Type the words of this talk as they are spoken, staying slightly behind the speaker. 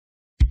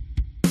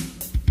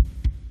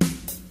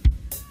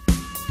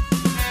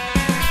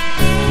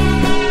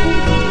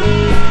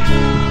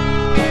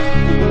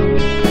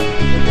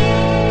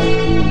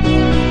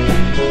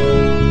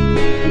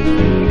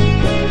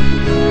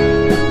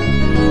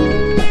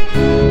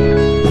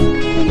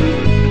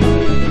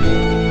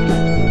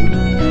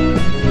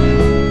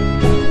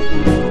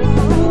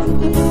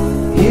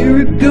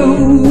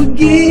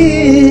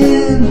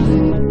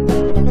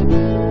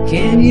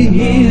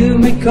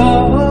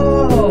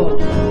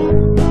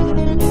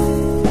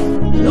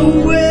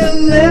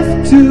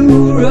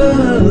to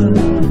run,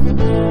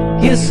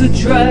 guess I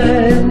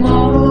tried them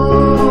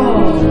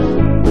all.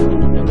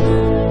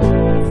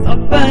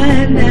 Thought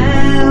by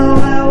now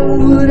I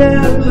would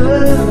have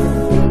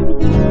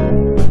learned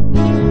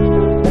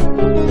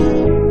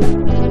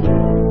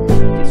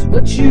it's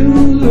what you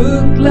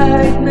look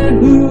like, not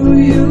who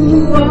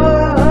you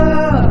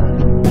are.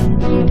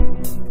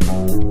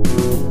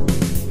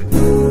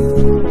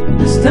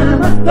 This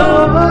time I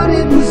thought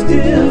it was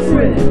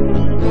different,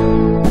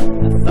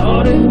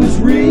 thought it was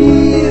real.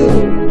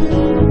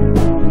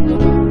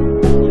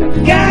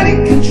 I gotta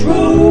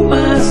control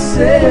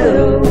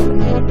myself,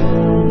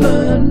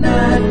 learn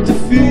not to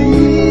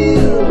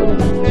feel.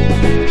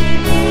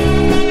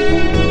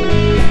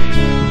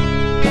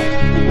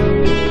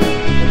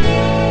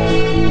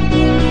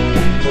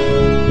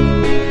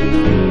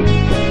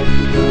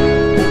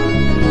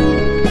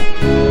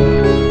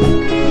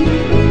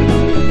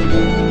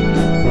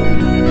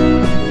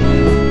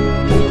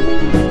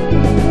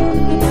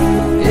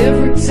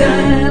 Every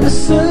time I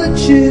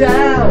search it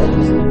out,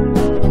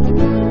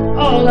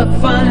 all I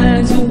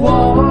find's a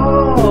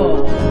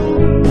wall.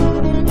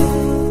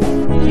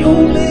 The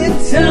only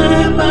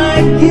time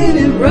I get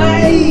it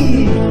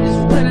right is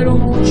when I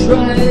don't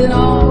try at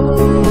all.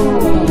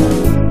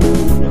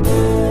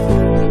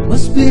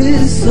 Must be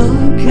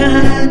some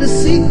kind of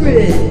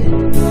secret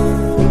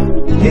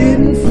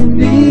hidden from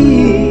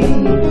me,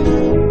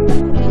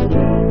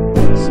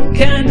 some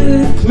kind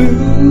of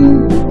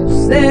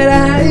clues that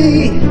I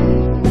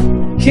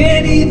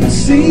can't even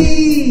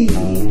see.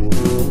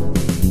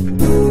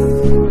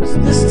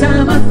 This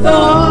time I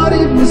thought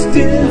it was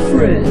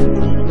different,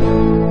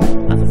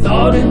 I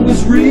thought it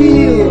was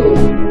real.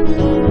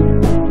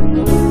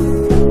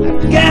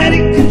 I gotta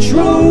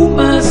control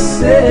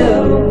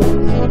myself,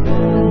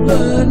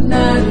 learn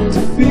not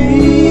to feel.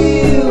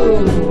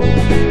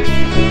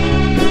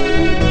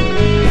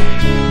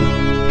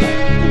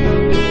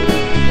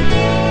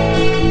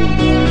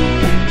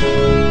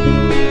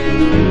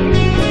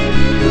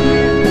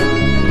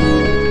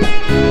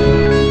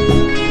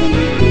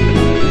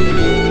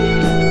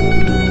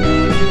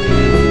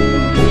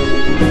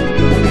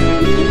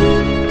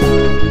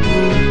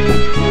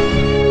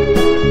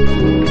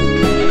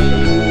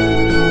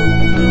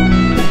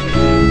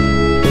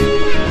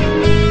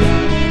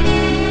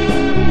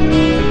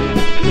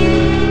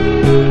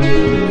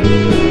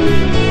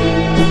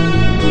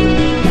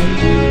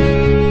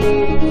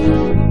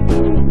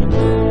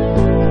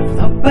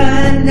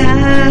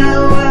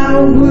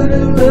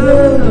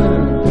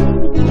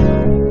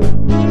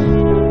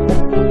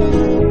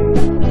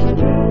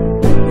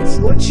 It's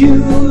what you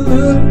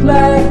look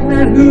like,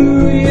 not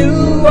who you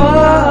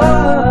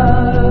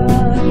are.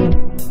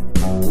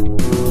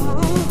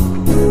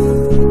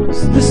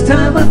 So this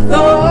time I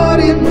thought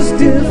it was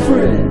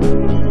different,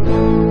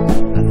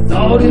 I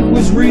thought it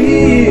was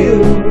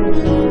real.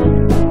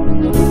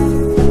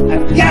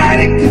 I've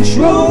gotta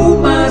control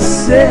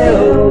myself,